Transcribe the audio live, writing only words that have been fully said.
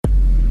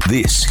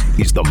This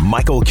is the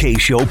Michael K.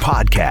 Show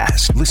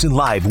podcast. Listen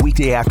live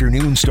weekday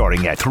afternoon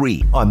starting at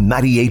 3 on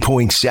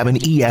 98.7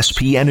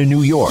 ESPN in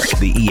New York,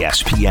 the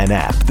ESPN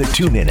app, the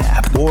TuneIn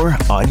app, or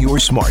on your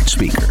smart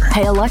speaker.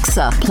 Hey,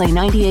 Alexa, play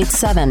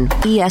 98.7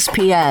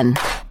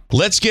 ESPN.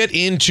 Let's get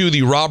into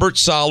the Robert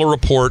Saleh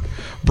report,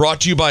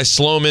 brought to you by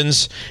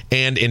Sloman's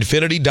and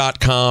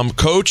Infinity.com.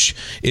 Coach,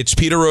 it's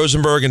Peter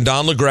Rosenberg and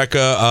Don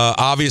LaGreca.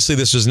 Obviously,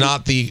 this is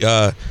not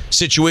the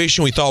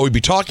situation we thought we'd be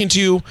talking to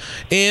you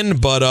in,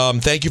 but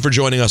thank you for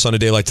joining us on a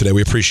day like today.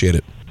 We appreciate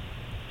it.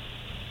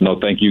 No,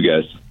 thank you,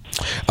 guys.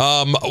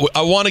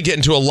 I want to get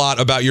into a lot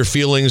about your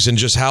feelings and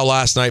just how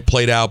last night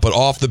played out, but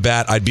off the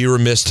bat, I'd be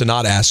remiss to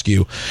not ask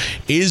you,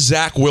 is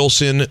Zach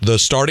Wilson the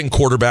starting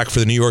quarterback for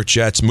the New York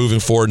Jets moving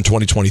forward in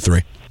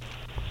 2023?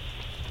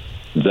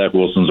 Zach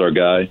Wilson's our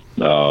guy.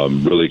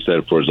 Really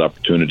excited for his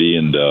opportunity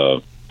and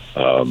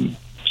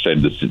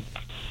excited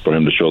for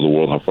him to show the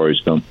world how far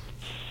he's come.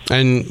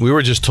 And we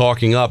were just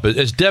talking up,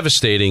 as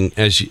devastating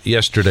as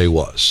yesterday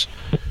was,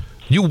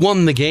 you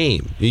won the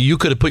game. You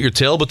could have put your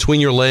tail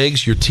between your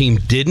legs. Your team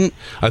didn't.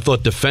 I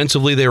thought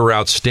defensively they were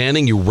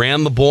outstanding. You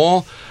ran the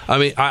ball. I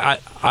mean, I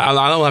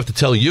don't have to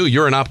tell you,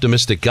 you're an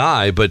optimistic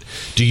guy, but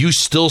do you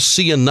still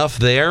see enough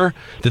there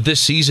that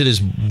this season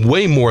is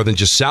way more than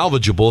just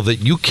salvageable,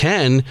 that you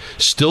can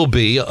still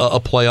be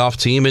a playoff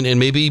team and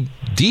maybe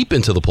deep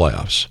into the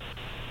playoffs?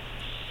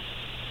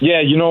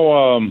 Yeah,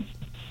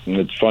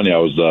 it's funny. I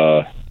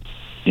was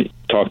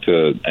talk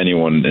to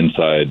anyone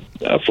inside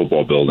a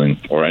football building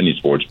or any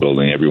sports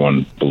building,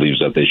 everyone believes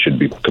that they should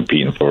be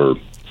competing for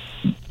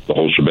the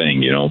whole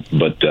shebang,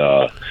 But,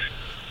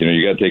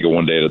 you got to take it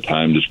one day at a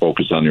time, just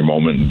focus on your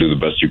moment and do the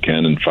best you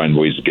can and find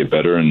ways to get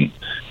better. And,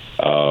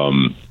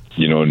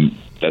 and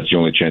that's the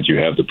only chance you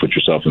have to put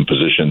yourself in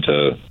position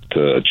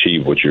to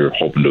achieve what you're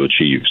hoping to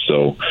achieve.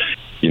 So,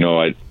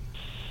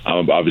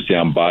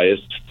 I'm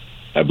biased.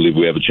 I believe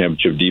we have a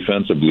championship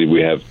defense. I believe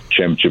we have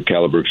championship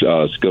caliber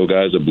skill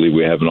guys. I believe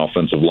we have an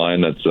offensive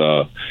line that's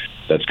going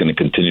to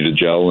continue to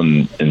gel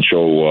and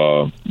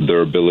show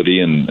their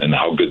ability and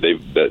how good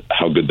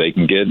they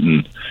can get.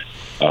 And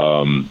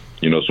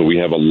so we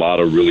have a lot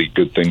of really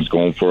good things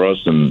going for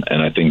us. And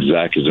I think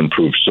Zach has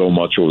improved so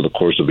much over the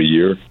course of a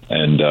year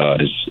and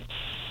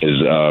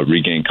has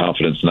regained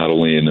confidence not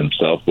only in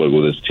himself but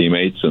with his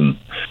teammates. And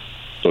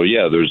so,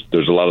 yeah,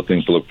 there's a lot of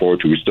things to look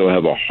forward to. We still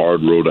have a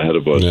hard road ahead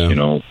of us,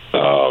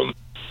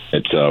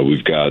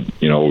 We've got,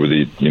 over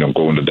the,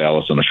 going to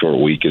Dallas on a short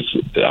week is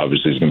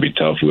obviously going to be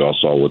tough. We all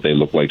saw what they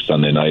looked like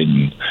Sunday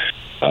night.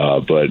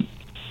 But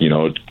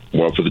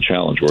we're up for the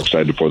challenge. We're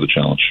excited for the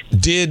challenge.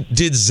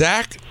 Did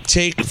Zach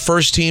take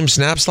first team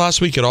snaps last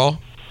week at all?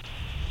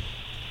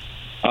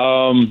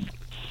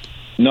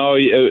 No,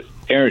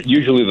 Aaron,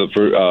 usually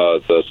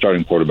the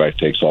starting quarterback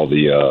takes all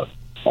the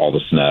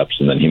snaps,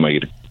 and then he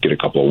might get a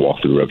couple of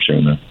walkthrough reps here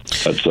and there.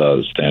 That's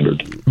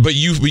standard. But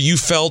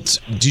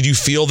did you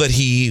feel that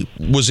he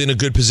was in a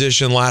good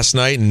position last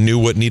night and knew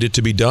what needed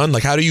to be done?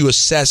 Like, how do you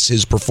assess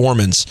his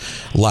performance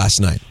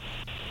last night?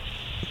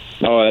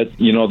 Oh,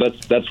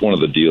 that's one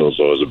of the deals,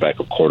 though, as a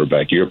backup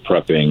quarterback. You're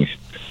prepping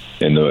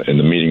in the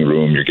meeting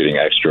room. You're getting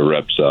extra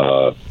reps.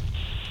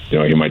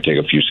 He might take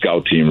a few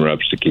scout team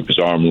reps to keep his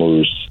arm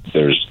loose.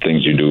 There's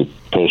things you do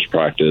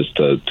post-practice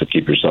to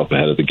keep yourself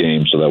ahead of the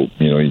game so that,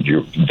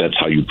 that's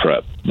how you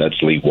prep. That's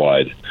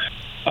league-wide.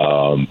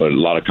 But a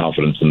lot of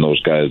confidence in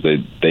those guys.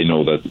 They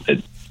know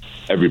that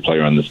every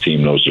player on this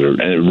team knows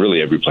and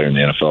really every player in the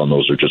NFL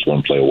knows they're just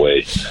one play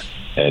away.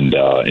 And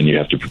you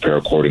have to prepare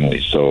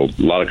accordingly. So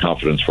a lot of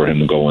confidence for him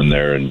to go in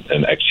there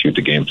and execute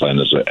the game plan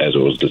as it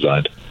was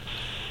designed.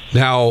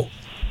 Now,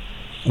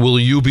 will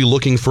you be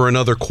looking for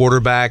another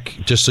quarterback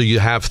just so you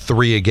have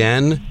three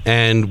again?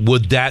 And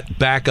would that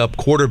backup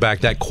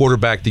quarterback, that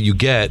quarterback that you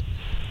get,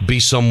 be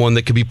someone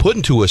that could be put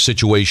into a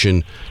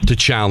situation to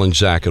challenge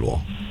Zach at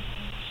all?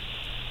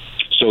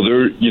 So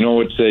there,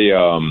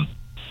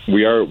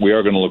 we are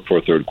going to look for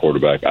a third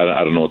quarterback.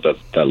 I don't know what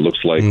that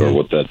looks like or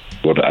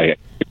what I have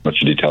much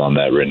detail on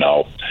that right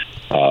now.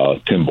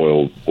 Tim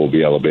Boyle will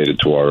be elevated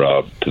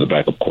to the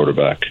backup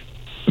quarterback,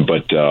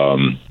 but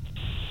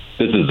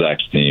this is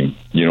Zach's team.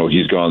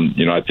 He's gone.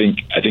 I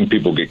think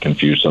people get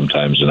confused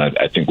sometimes, and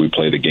I think we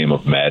play the game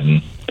of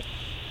Madden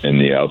in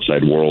the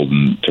outside world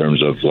in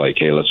terms of like,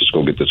 hey, let's just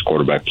go get this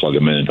quarterback, plug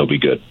him in, and he'll be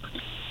good.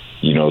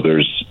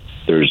 There's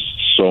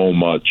so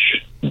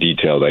much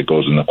detail that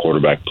goes in the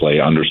quarterback play,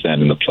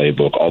 understanding the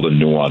playbook, all the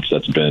nuance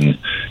that's been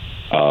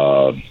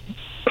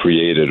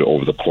created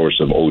over the course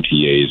of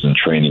OTAs and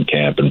training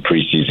camp and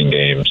preseason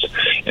games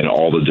and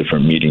all the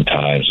different meeting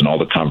times and all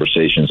the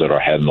conversations that are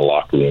had in the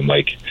locker room.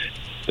 Like,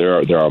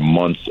 there are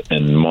months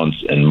and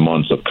months and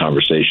months of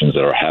conversations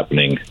that are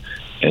happening,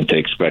 and to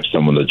expect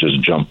someone to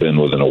just jump in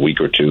within a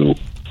week or two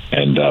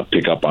and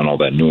pick up on all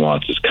that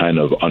nuance is kind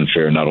of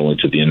unfair, not only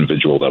to the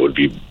individual that would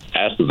be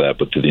asked of that,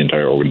 but to the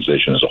entire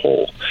organization as a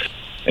whole.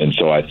 And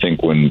so I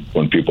think when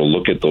people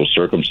look at those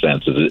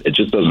circumstances, it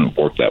just doesn't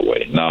work that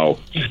way. Now,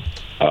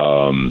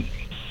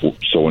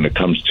 so when it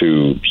comes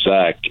to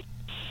Zach,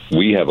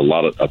 we have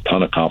a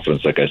ton of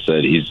confidence. Like I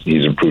said,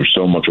 he's improved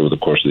so much over the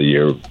course of the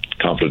year,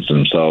 confidence in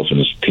himself and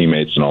his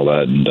teammates and all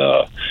that. And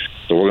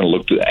so we're going to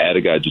look to add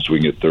a guy just so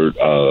we can get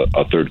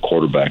a third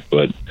quarterback.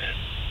 But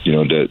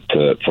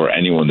for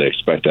anyone to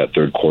expect that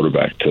third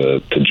quarterback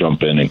to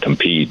jump in and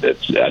compete,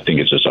 I think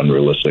it's just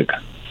unrealistic.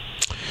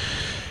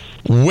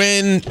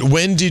 When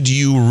did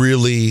you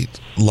really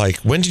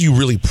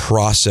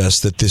process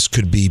that this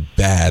could be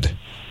bad?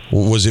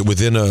 Was it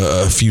within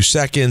a few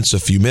seconds, a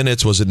few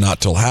minutes? Was it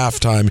not till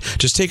halftime?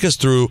 Just take us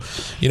through,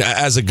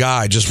 as a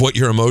guy, just what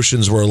your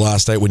emotions were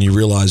last night when you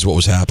realized what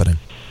was happening.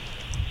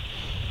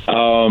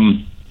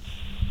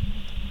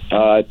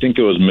 I think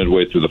it was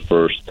midway through the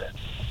first.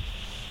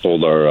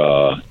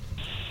 I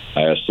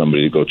asked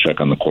somebody to go check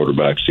on the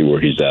quarterback, see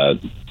where he's at,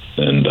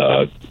 and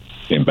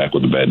came back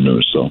with the bad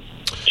news. So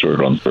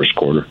started on the first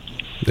quarter.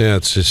 Yeah,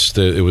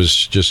 it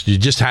was just you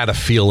just had a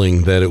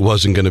feeling that it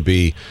wasn't going to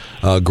be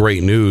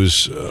great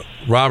news.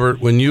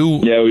 Robert, when you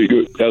I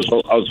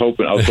was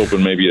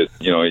hoping maybe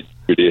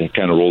he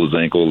kind of rolled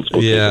his ankle.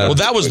 Yeah, well,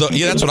 that's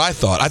what I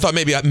thought. I thought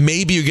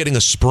maybe you're getting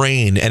a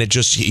sprain and it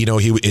just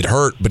it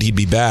hurt, but he'd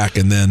be back,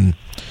 and then.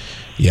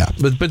 Yeah,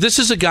 but this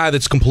is a guy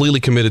that's completely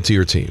committed to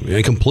your team,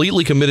 and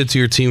completely committed to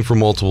your team for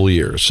multiple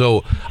years.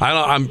 So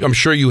I'm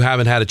sure you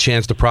haven't had a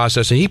chance to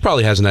process, and he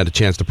probably hasn't had a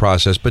chance to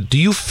process. But do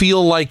you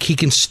feel like he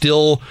can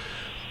still,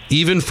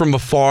 even from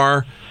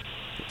afar,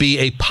 be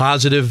a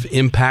positive,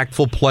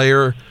 impactful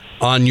player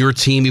on your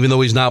team, even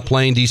though he's not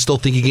playing? Do you still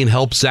think he can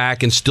help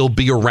Zach and still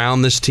be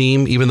around this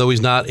team, even though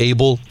he's not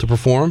able to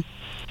perform?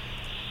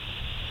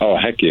 Oh,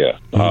 heck yeah.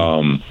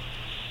 Mm-hmm.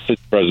 His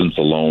presence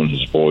alone,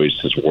 his voice,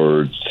 his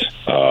words,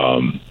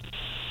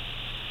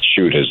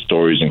 his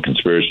stories and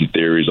conspiracy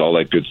theories, all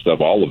that good stuff,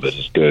 all of it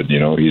is good.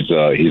 He's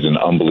an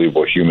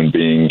unbelievable human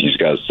being. He's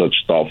got such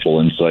thoughtful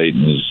insight,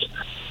 and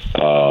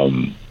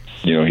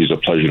he's a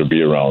pleasure to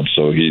be around.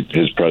 So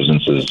his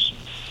presence is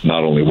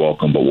not only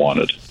welcome, but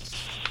wanted.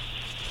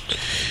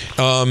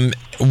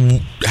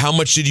 How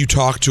much did you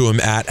talk to him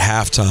at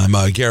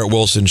halftime? Garrett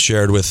Wilson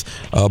shared with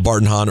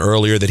Barton Hahn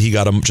earlier that he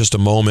got just a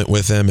moment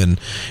with him, and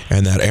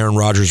that Aaron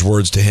Rodgers'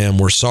 words to him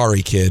were,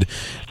 "Sorry, kid."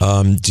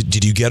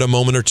 Did you get a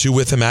moment or two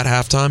with him at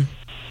halftime?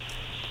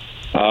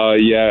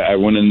 Yeah, I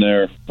went in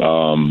there,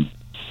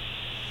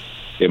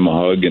 gave him a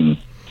hug, and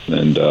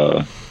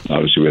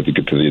obviously we had to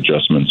get to the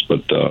adjustments,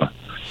 but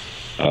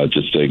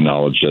just to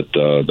acknowledge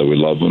that we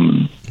love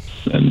him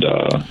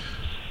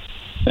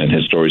and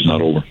his story's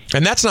not over.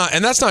 And that's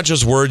not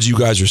just words you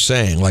guys are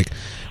saying. Like,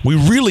 we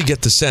really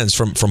get the sense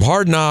from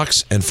Hard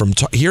Knocks and from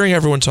hearing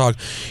everyone talk,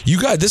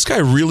 this guy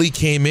really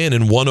came in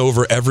and won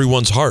over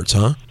everyone's hearts,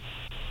 huh?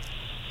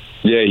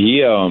 Yeah,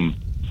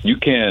 you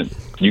can't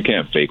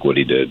fake what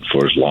he did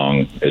for as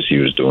long as he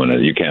was doing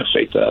it. You can't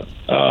fake that.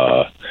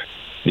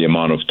 The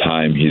amount of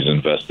time he's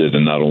invested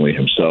in not only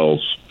himself,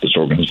 this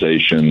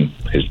organization,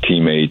 his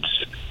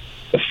teammates,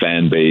 the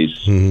fan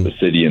base, the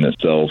city in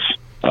itself.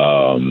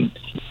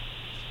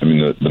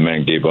 The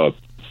man gave up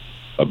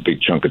a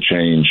big chunk of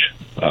change.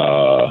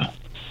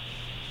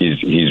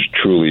 He's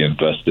truly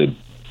invested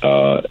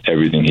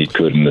everything he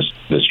could in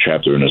this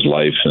chapter in his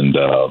life, and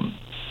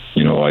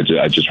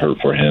I just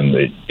hurt for him.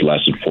 They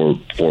lasted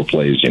four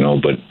plays,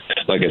 but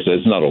like I said,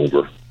 it's not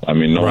over.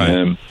 Knowing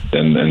him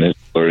and his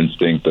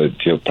instinct that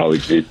he'll probably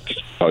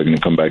going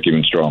to come back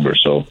even stronger.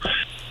 So,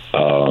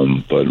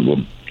 but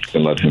we'll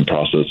let him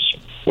process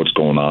what's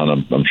going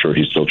on. I'm sure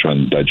he's still trying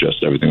to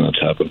digest everything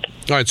that's happened.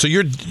 All right, so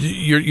your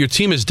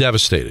team is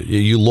devastated.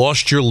 You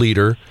lost your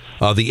leader.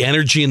 The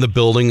energy in the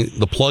building,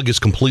 the plug is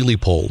completely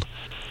pulled.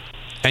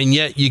 And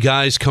yet you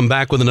guys come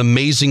back with an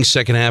amazing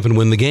second half and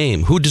win the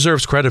game. Who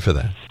deserves credit for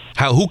that?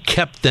 Who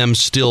kept them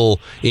still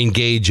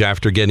engaged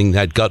after getting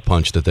that gut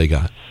punch that they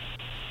got?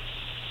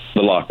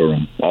 The locker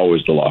room.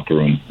 Always the locker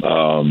room.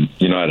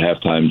 At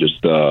halftime,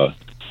 just the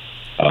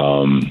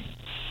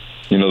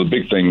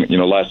big thing,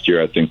 last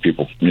year, I think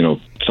people,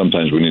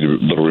 sometimes we need a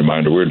little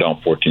reminder. We were down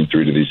 14-3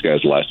 to these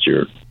guys last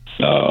year,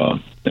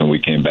 and we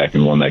came back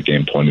and won that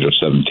game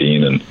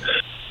 20-17, and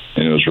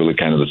it was really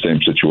kind of the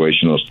same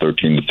situation. It was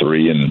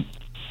 13-3, and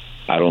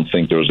I don't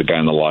think there was a guy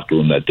in the locker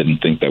room that didn't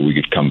think that we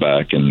could come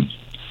back, and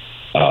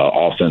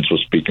offense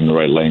was speaking the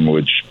right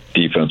language,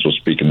 defense was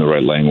speaking the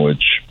right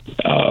language,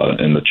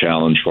 and the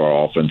challenge for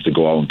our offense to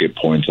go out and get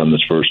points on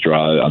that first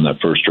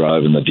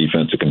drive, and the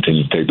defense to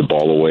continue to take the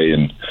ball away,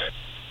 and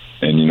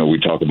we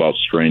talk about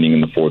straining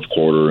in the fourth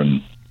quarter,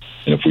 and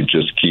if we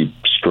just keep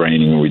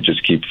straining, we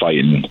just keep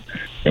fighting,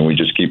 and we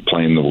just keep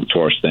playing to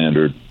our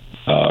standard,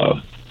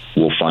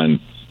 we'll find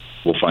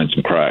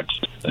some cracks,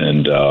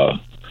 and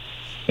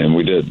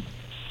we did.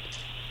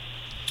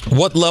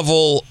 What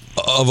level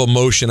of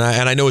emotion?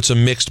 And I know it's a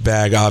mixed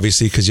bag,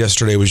 obviously, because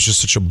yesterday was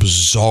just such a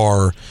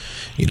bizarre,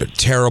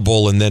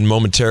 terrible, and then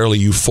momentarily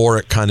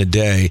euphoric kind of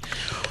day.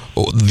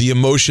 The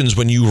emotions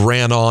when you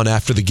ran on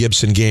after the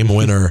Gibson game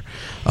winner,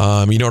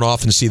 you don't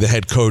often see the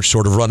head coach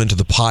sort of run into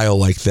the pile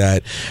like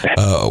that.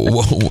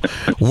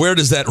 Where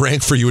does that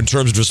rank for you in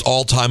terms of just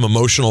all-time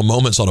emotional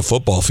moments on a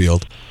football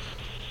field?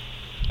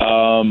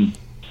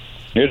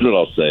 Here's what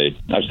I'll say.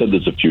 I've said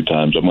this a few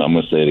times. I'm going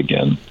to say it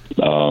again.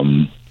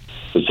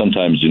 But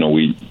sometimes,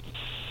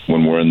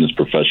 when we're in this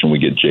profession, we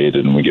get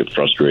jaded and we get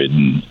frustrated.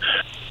 And,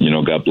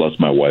 God bless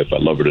my wife. I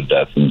love her to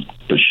death.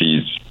 But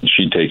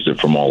she takes it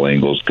from all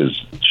angles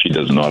because she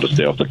doesn't know how to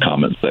stay off the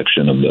comment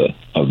section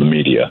of the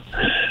media.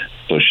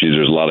 So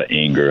there's a lot of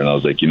anger. And I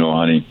was like,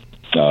 honey,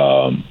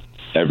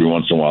 every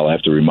once in a while I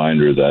have to remind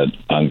her that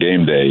on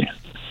game day,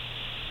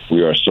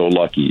 we are so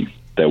lucky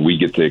that we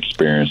get to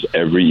experience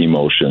every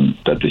emotion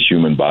that the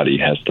human body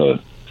has to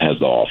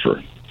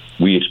offer.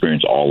 We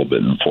experience all of it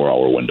in a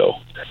 4-hour window.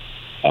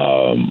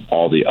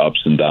 All the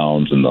ups and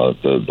downs and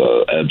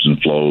the ebbs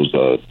and flows,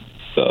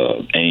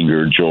 the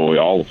anger, joy,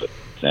 all of it.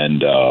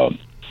 And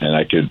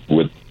I could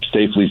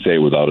safely say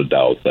without a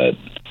doubt that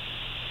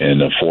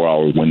in a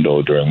 4-hour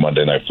window during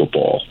Monday Night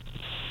Football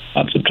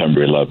on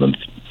September 11th,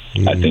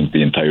 I think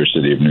the entire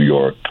city of New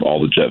York,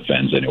 all the Jet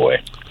fans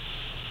anyway,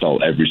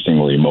 felt every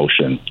single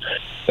emotion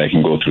that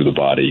can go through the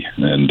body,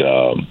 and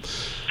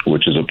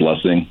which is a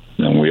blessing,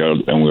 and we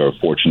are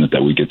fortunate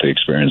that we get to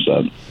experience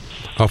that.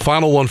 A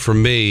final one for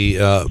me,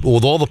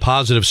 with all the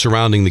positives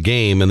surrounding the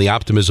game and the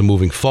optimism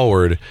moving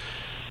forward,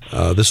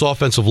 this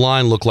offensive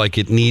line looked like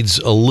it needs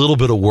a little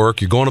bit of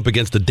work. You're going up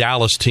against the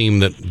Dallas team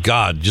that,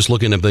 just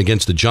looking up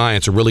against the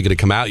Giants, are really going to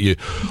come at you.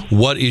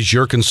 What is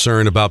your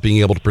concern about being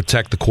able to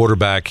protect the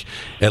quarterback,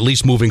 at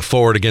least moving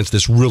forward against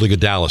this really good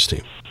Dallas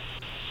team?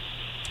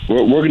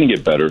 We're going to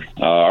get better.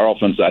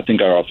 I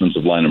think our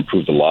offensive line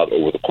improved a lot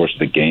over the course of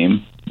the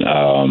game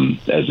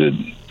as it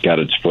got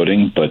its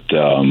footing. But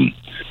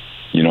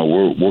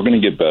we're going to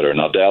get better.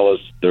 Now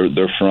Dallas,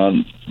 their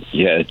front,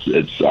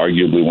 it's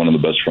arguably one of the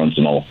best fronts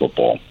in all of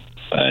football,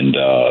 and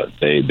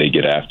they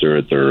get after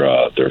it.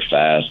 They're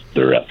fast.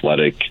 They're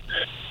athletic.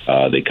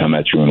 They come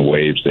at you in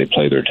waves. They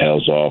play their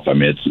tails off. I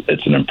mean,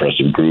 it's an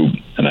impressive group,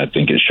 and I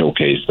think it's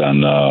showcased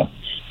on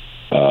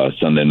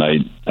Sunday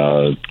night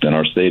in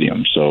our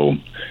stadium. So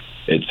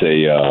it's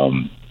they're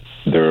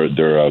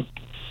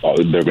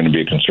going to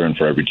be a concern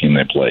for every team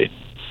they play.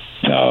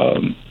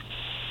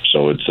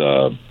 So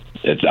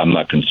I'm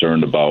not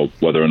concerned about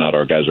whether or not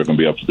our guys are going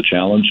to be up to the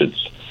challenge.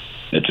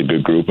 It's a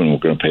good group, and we're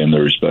going to pay them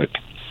their respect.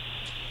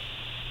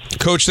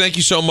 Coach, thank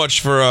you so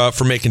much for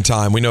making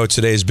time. We know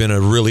today's been a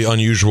really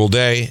unusual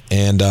day,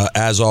 and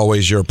as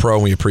always, you're a pro,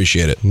 and we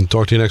appreciate it.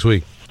 Talk to you next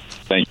week.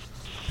 Thank you.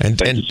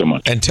 Thank you so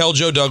much. And tell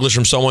Joe Douglas,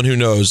 from someone who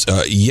knows,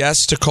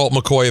 yes to Colt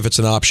McCoy if it's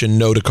an option,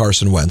 no to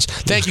Carson Wentz.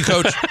 Thank you,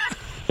 Coach.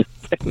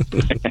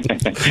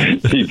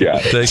 You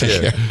got it. Take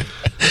care.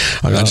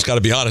 I just got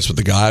to be honest with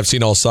the guy. I've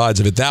seen all sides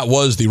of it. That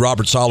was the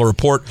Robert Saleh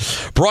Report,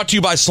 brought to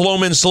you by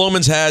Sloman.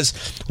 Sloman's has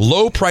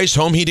low-price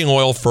home heating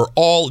oil for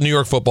all New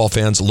York football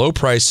fans. Low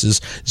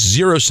prices,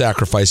 zero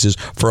sacrifices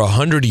for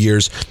 100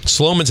 years.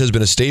 Sloman's has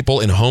been a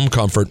staple in home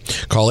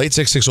comfort. Call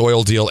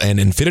 866-OIL-DEAL and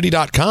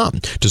Infinity.com.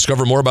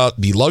 Discover more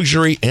about the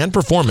luxury and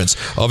performance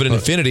of an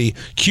Infinity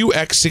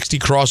QX60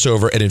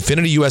 crossover at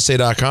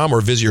InfinityUSA.com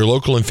or visit your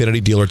local Infinity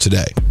dealer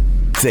today.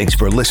 Thanks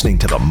for listening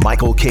to the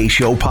Michael K.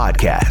 Show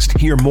podcast.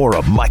 Hear more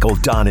of Michael,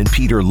 Don, and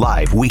Peter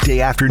live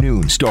weekday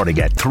afternoons starting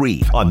at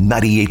 3 on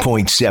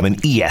 98.7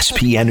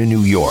 ESPN in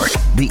New York,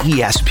 the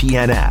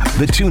ESPN app,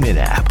 the TuneIn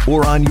app,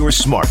 or on your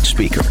smart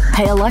speaker.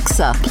 Hey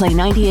Alexa, play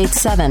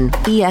 98.7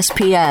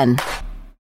 ESPN.